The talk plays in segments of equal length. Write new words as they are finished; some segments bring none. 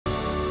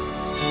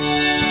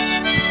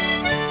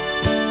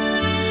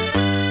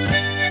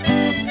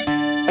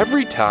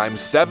Every time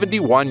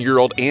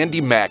 71-year-old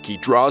Andy Mackey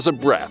draws a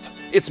breath,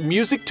 it's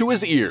music to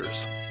his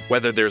ears,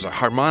 whether there's a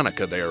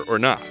harmonica there or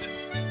not.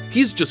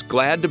 He's just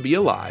glad to be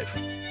alive.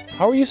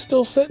 How are you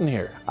still sitting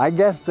here? I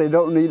guess they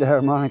don't need a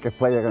harmonica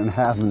player in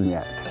heaven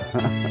yet.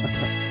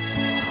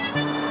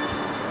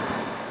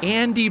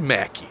 Andy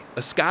Mackey,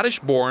 a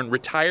Scottish-born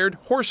retired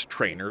horse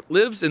trainer,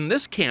 lives in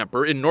this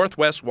camper in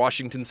northwest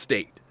Washington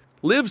state.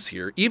 Lives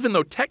here even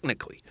though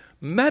technically,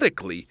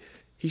 medically,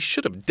 he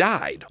should have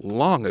died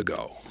long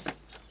ago.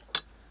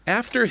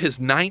 After his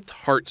 9th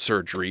heart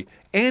surgery,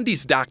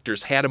 Andy's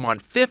doctors had him on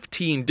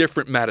 15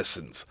 different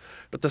medicines,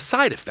 but the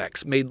side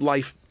effects made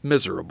life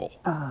miserable.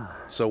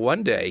 So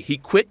one day, he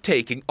quit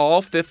taking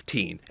all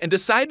 15 and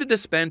decided to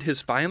spend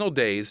his final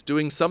days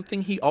doing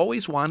something he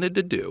always wanted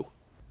to do.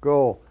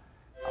 Go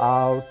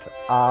out,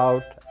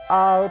 out,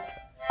 out,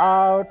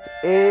 out,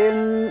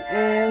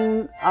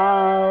 in,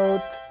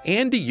 out.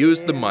 Andy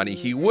used the money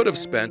he would have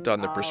spent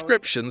on the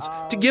prescriptions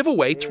to give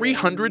away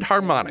 300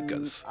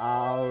 harmonicas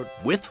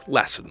with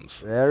lessons.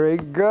 Very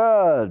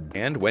good.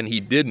 And when he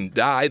didn't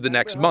die the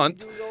next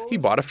month, he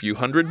bought a few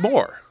hundred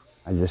more.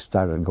 I just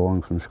started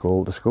going from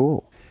school to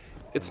school.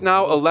 It's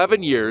now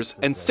 11 years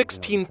and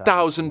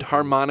 16,000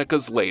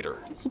 harmonicas later.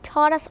 He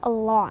taught us a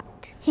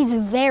lot. He's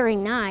very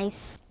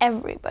nice.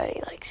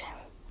 Everybody likes him.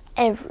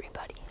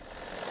 Everybody.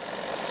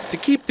 To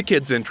keep the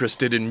kids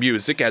interested in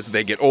music as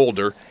they get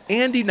older,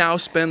 Andy now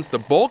spends the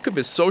bulk of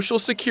his Social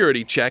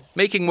Security check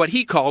making what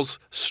he calls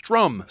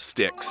strum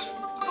sticks.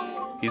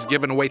 He's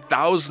given away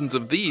thousands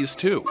of these,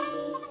 too.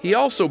 He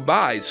also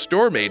buys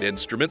store-made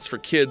instruments for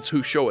kids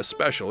who show a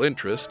special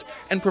interest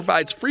and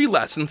provides free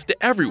lessons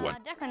to everyone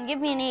Declan, give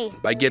me an E.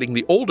 by getting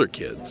the older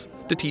kids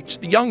to teach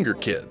the younger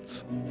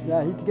kids.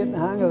 Yeah, he's getting the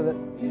hang of it.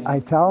 I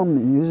tell him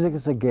that music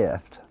is a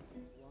gift.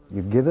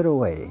 You give it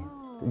away.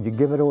 You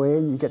give it away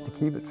and you get to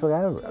keep it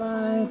forever.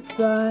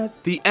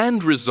 The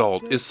end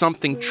result is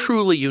something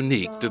truly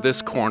unique to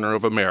this corner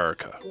of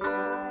America.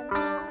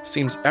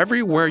 Seems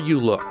everywhere you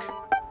look,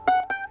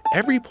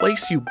 every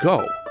place you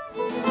go,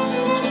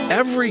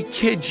 every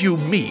kid you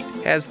meet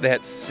has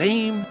that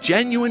same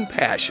genuine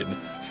passion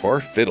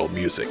for fiddle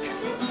music.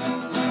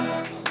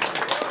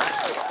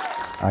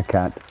 I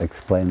can't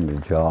explain the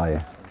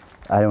joy.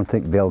 I don't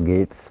think Bill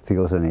Gates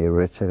feels any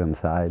richer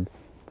inside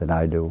than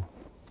I do.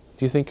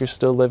 Do you think you're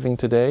still living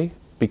today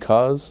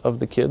because of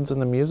the kids and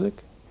the music?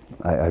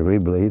 I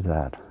really believe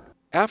that.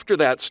 After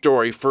that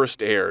story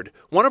first aired,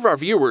 one of our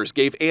viewers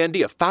gave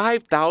Andy a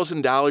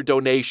 $5,000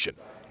 donation.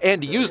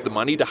 Andy used the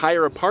money to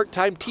hire a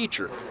part-time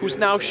teacher who's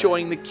now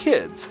showing the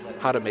kids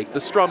how to make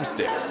the strum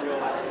sticks.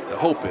 The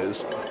hope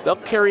is they'll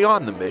carry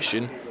on the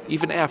mission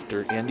even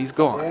after Andy's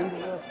gone.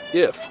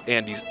 If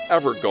Andy's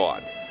ever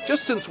gone.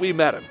 Just since we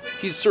met him,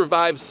 he's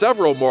survived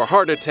several more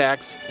heart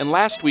attacks and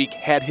last week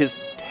had his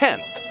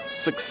 10th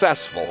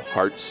successful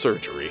heart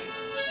surgery.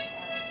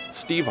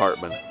 Steve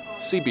Hartman,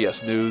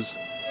 CBS News,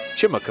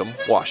 Chimacum,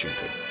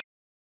 Washington.